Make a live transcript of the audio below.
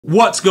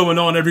What's going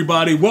on,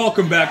 everybody?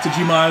 Welcome back to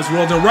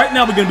GmiasWorld, and right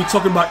now we're going to be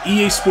talking about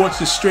EA Sports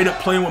just straight up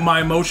playing with my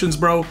emotions,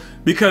 bro,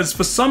 because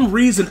for some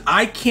reason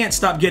I can't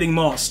stop getting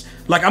mossed.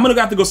 Like, I'm going to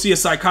have to go see a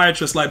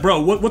psychiatrist, like, bro,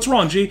 what's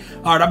wrong, G?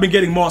 All right, I've been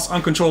getting mossed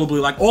uncontrollably.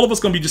 Like, all of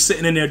us going to be just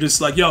sitting in there just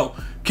like, yo,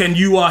 can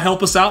you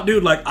help us out,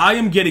 dude? Like, I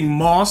am getting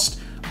mossed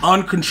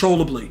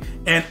uncontrollably,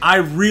 and I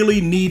really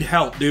need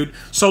help, dude.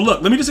 So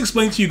look, let me just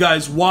explain to you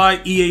guys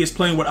why EA is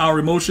playing with our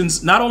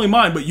emotions, not only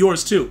mine, but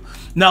yours too.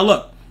 Now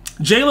look,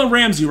 Jalen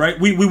Ramsey, right?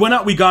 We went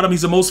out, we got him.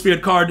 He's a most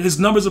feared card. His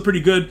numbers are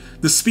pretty good.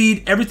 The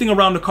speed, everything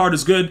around the card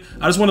is good.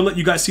 I just want to let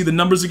you guys see the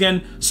numbers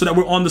again so that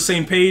we're on the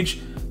same page.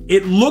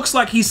 It looks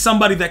like he's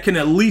somebody that can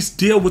at least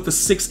deal with the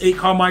 6'8"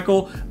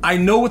 Carmichael. I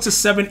know it's a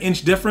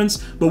 7-inch difference,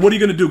 but what are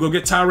you going to do? Go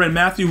get Tyrann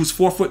Mathieu, who's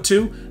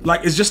 4'2"?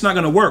 Like, it's just not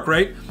going to work,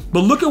 right?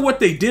 But look at what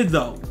they did,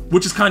 though,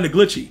 which is kind of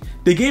glitchy.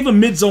 They gave him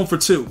mid-zone for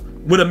 2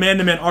 with a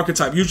man-to-man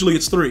archetype. Usually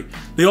it's 3.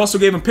 They also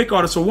gave him pick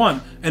artist for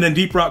 1, and then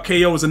deep route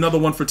KO is another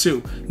one for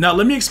 2. Now,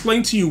 let me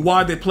explain to you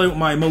why they play with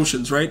my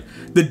emotions, right?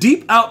 The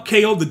deep out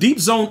KO, the deep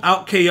zone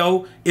out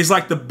KO is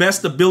like the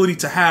best ability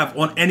to have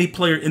on any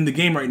player in the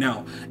game right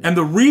now. And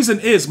the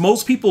reason is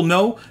most people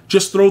know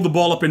just throw the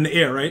ball up in the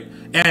air, right?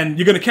 And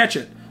you're going to catch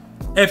it.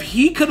 If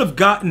he could have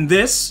gotten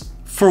this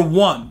for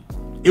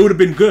 1, it would have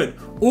been good.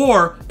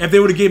 Or if they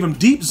would have gave him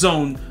deep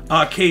zone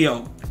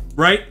KO,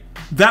 right?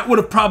 That would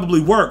have probably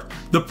worked.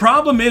 The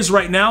problem is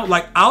right now,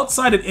 like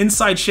outside and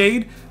inside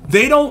shade,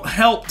 they don't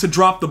help to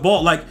drop the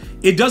ball. Like,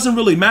 it doesn't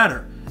really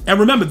matter. And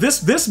remember,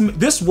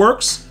 this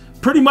works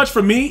pretty much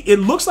for me. It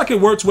looks like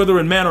it works whether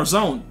in man or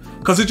zone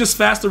because it's just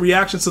faster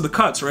reactions to the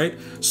cuts, right?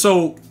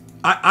 So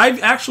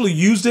I've actually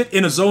used it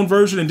in a zone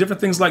version and different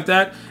things like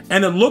that,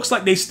 and it looks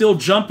like they still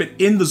jump it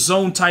in the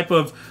zone type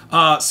of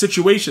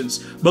situations.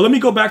 But let me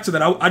go back to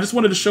that. I just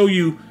wanted to show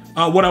you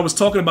what I was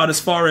talking about as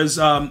far as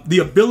the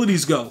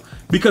abilities go,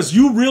 because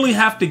you really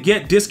have to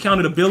get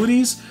discounted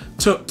abilities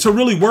to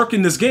really work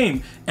in this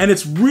game, and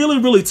it's really,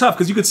 really tough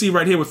because you can see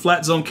right here with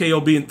flat zone KO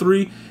being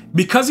 3,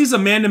 because he's a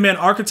man-to-man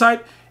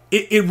archetype,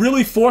 it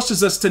really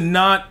forces us to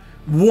not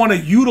want to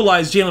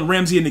utilize Jalen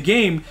Ramsey in the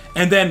game.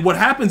 And then what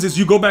happens is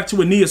you go back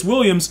to Aeneas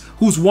Williams,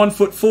 who's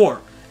 1'4",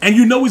 and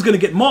you know he's going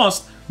to get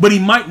mossed, but he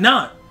might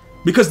not,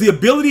 because the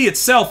ability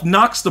itself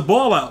knocks the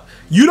ball out.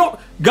 You don't,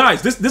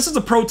 guys, this is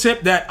a pro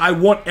tip that I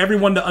want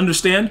everyone to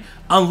understand.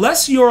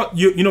 Unless your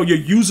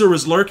user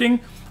is lurking,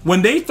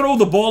 when they throw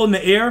the ball in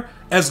the air,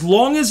 as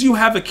long as you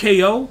have a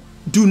KO,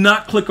 do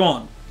not click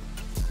on.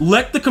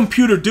 Let the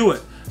computer do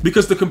it,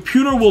 because the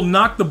computer will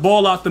knock the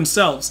ball out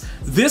themselves.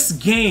 This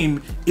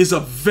game is a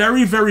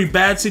very, very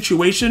bad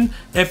situation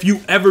if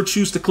you ever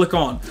choose to click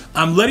on.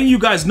 I'm letting you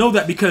guys know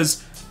that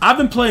because I've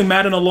been playing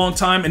Madden a long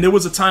time, and there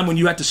was a time when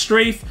you had to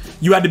strafe,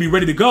 you had to be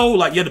ready to go,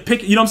 like you had to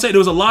pick, you know what I'm saying? There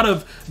was a lot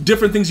of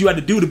different things you had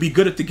to do to be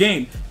good at the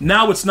game.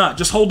 Now it's not.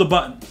 Just hold the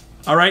button,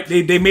 all right?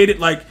 They made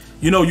it like,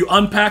 you know, you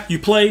unpack, you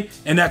play,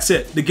 and that's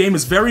it. The game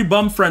is very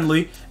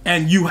bum-friendly,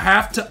 and you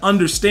have to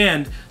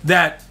understand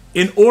that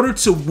in order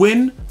to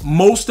win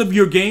most of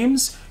your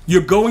games,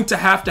 you're going to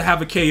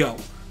have a KO,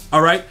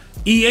 all right?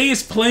 EA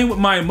is playing with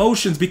my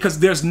emotions because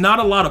there's not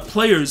a lot of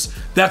players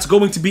that's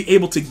going to be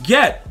able to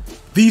get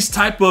these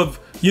type of,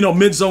 you know,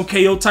 mid-zone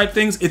KO type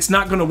things. It's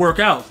not going to work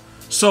out.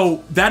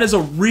 So that is a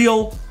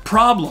real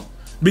problem,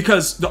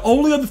 because the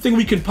only other thing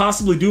we can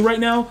possibly do right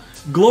now,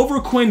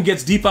 Glover Quinn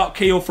gets deep out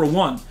KO for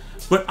 1,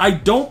 but I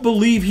don't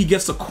believe he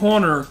gets a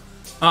corner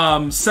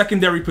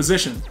secondary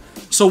position.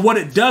 So what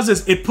it does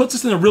is it puts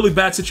us in a really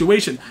bad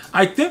situation.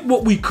 I think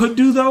what we could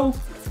do, though,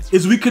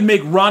 is we could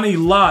make Ronnie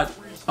Lott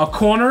a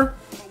corner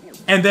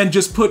and then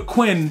just put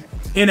Quinn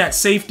in at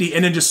safety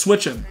and then just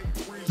switch him.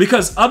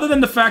 Because other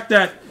than the fact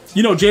that,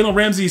 you know, Jalen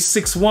Ramsey's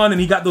 6'1" and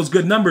he got those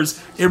good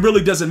numbers, it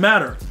really doesn't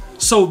matter.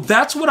 So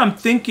that's what I'm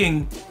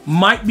thinking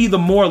might be the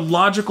more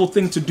logical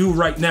thing to do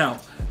right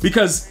now.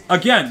 Because,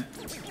 again,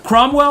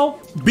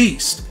 Cromwell,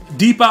 beast.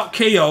 Deep out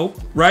KO,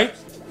 right?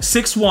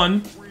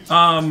 6'1".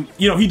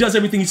 You know, he does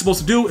everything he's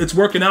supposed to do. It's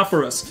working out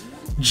for us.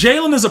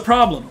 Jalen is a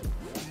problem.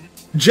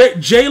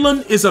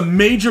 Jalen is a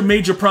major,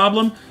 major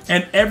problem,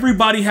 and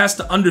everybody has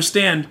to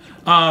understand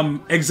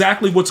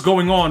exactly what's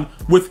going on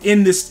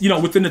within this, you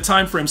know, within the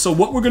time frame. So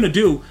what we're gonna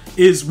do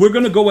is we're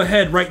gonna go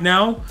ahead right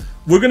now.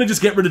 We're gonna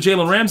just get rid of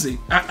Jalen Ramsey.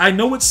 I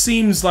know it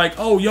seems like,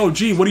 oh, yo,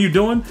 gee, what are you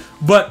doing?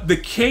 But the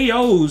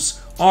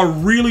KOs are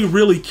really,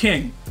 really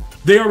king.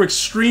 They are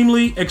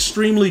extremely,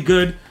 extremely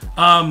good.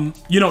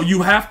 You know,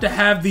 you have to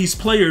have these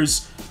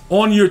players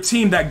on your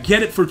team that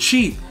get it for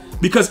cheap,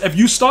 because if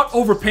you start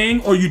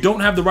overpaying or you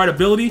don't have the right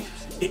ability,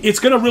 it's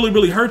going to really,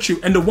 really hurt you.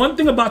 And the one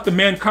thing about the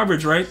man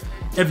coverage, right?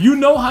 If you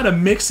know how to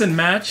mix and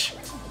match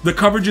the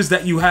coverages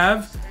that you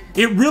have,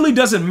 it really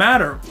doesn't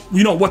matter,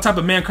 you know, what type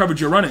of man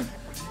coverage you're running,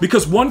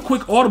 because one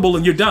quick audible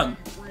and you're done.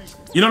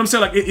 You know what I'm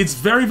saying? Like, it's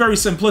very, very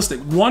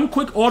simplistic. One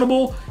quick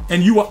audible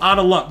and you are out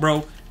of luck,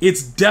 bro.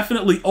 It's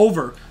definitely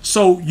over.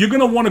 So you're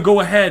going to want to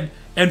go ahead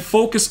and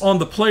focus on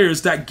the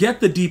players that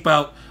get the deep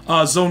out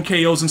zone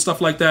KOs and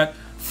stuff like that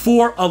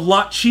for a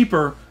lot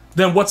cheaper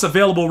than what's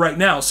available right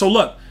now. So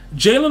look,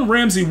 Jalen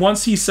Ramsey,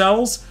 once he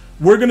sells,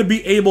 we're going to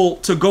be able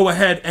to go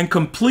ahead and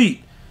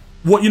complete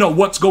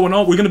what's going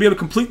on. We're going to be able to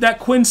complete that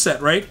Quinn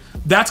set, right?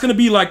 That's going to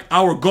be like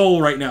our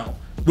goal right now.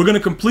 We're going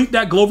to complete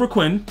that Glover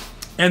Quinn,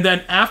 and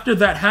then after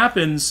that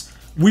happens,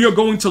 we are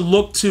going to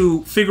look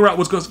to figure out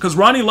what's going, because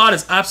Ronnie Lott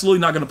is absolutely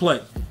not going to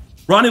play.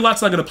 Ronnie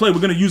Lott's not going to play. We're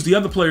going to use the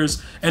other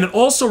players, and then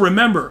also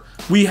remember,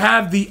 we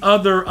have the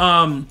other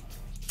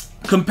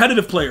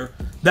competitive player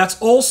that's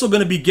also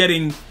going to be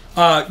getting.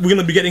 We're going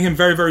to be getting him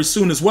very, very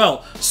soon as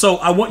well. So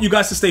I want you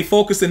guys to stay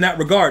focused in that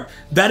regard.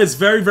 That is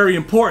very, very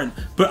important.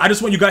 But I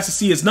just want you guys to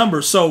see his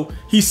numbers. So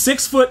he's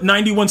 6 foot,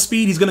 91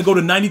 speed. He's going to go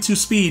to 92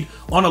 speed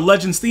on a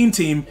Legends theme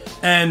team.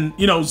 And,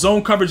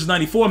 zone coverage is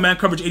 94, man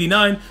coverage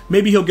 89.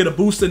 Maybe he'll get a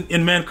boost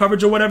in man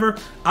coverage or whatever.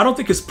 I don't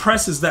think his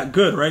press is that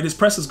good, right? His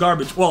press is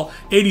garbage. Well,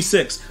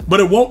 86. But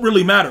it won't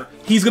really matter.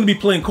 He's going to be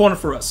playing corner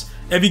for us.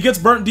 If he gets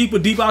burnt deep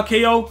with deep out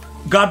KO,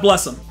 God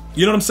bless him.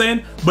 You know what I'm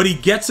saying? But he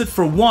gets it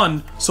for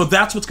 1, so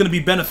that's what's going to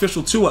be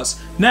beneficial to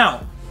us.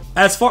 Now,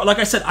 like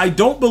I said, I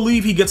don't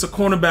believe he gets a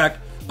cornerback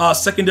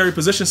secondary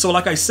position. So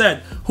like I said,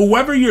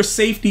 whoever your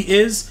safety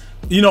is,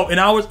 in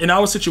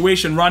our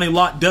situation, Ronnie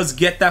Lott does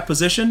get that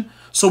position,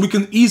 so we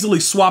can easily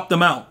swap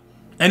them out.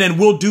 And then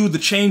we'll do the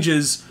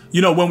changes,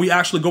 when we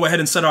actually go ahead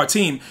and set our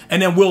team.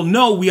 And then we'll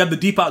know we have the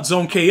deep out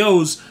zone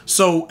KOs,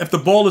 so if the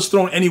ball is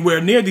thrown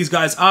anywhere near these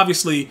guys,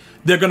 obviously,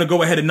 they're going to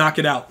go ahead and knock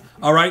it out.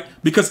 All right,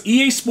 because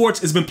EA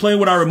Sports has been playing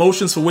with our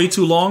emotions for way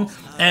too long,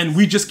 and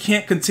we just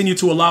can't continue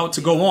to allow it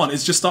to go on.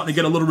 It's just starting to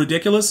get a little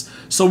ridiculous.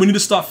 So we need to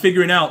start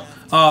figuring out,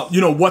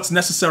 what's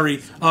necessary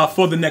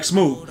for the next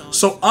move.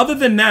 So other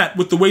than that,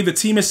 with the way the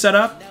team is set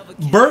up,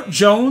 Burt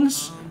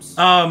Jones,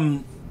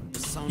 that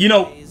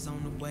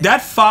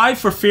 5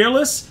 for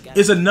Fearless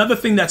is another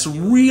thing that's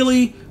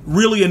really,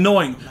 really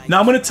annoying. Now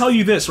I'm going to tell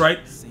you this, right?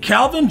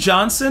 Calvin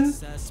Johnson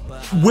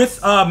with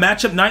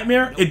Matchup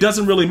Nightmare, it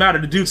doesn't really matter.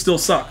 The dude still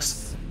sucks.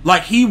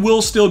 Like, he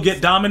will still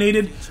get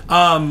dominated.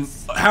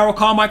 Harold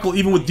Carmichael,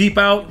 even with deep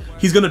out,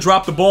 he's going to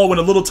drop the ball when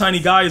a little tiny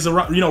guy is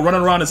around,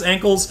 running around his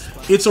ankles.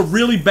 It's a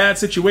really bad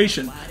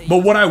situation.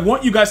 But what I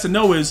want you guys to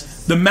know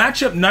is the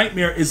Matchup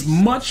Nightmare is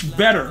much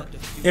better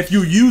if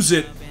you use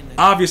it,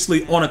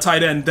 obviously, on a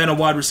tight end than a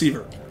wide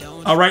receiver.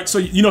 All right,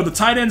 so, the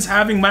tight ends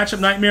having Matchup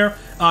Nightmare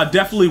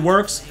definitely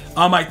works.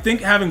 I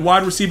think having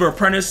wide receiver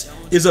apprentice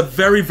is a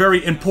very,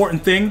 very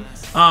important thing.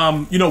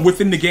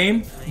 Within the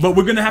game, but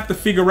we're going to have to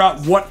figure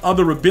out what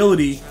other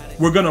ability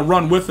we're going to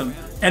run with him.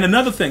 And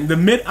another thing, the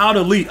mid-out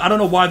elite, I don't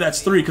know why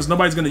that's 3, because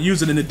nobody's going to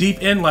use it. In the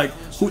deep end,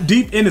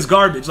 deep in is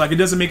garbage. Like, it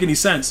doesn't make any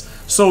sense.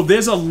 So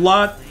there's a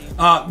lot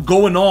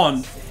going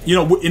on,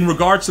 in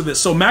regards to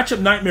this. So Matchup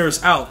Nightmare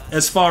is out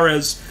as far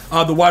as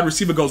the wide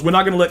receiver goes. We're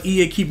not going to let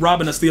EA keep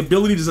robbing us. The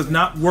ability does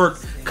not work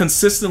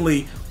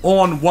consistently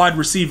on wide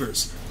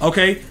receivers.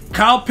 Okay,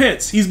 Kyle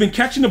Pitts, he's been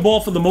catching the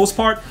ball for the most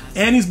part,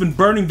 and he's been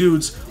burning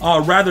dudes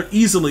rather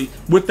easily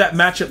with that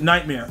Matchup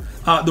Nightmare.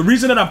 The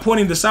reason that I'm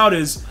pointing this out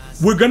is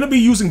we're going to be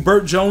using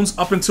Burt Jones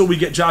up until we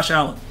get Josh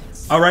Allen.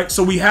 All right,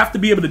 so we have to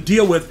be able to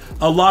deal with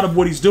a lot of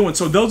what he's doing.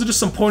 So those are just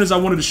some pointers I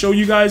wanted to show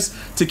you guys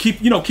to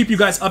keep you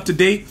guys up to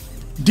date.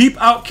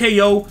 Deep out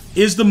KO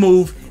is the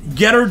move.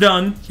 Get her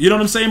done. You know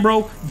what I'm saying,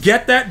 bro?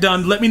 Get that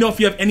done. Let me know if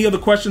you have any other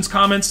questions,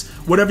 comments,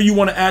 whatever you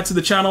want to add to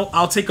the channel.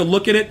 I'll take a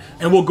look at it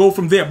and we'll go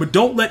from there. But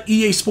don't let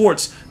EA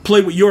Sports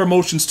play with your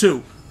emotions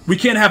too. We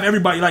can't have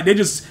everybody like they're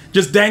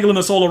just dangling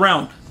us all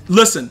around.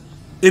 Listen,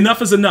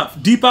 enough is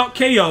enough. Deep out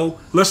KO.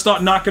 Let's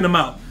start knocking them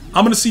out.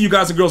 I'm going to see you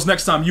guys and girls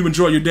next time. You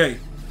enjoy your day.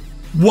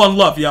 One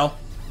love, y'all.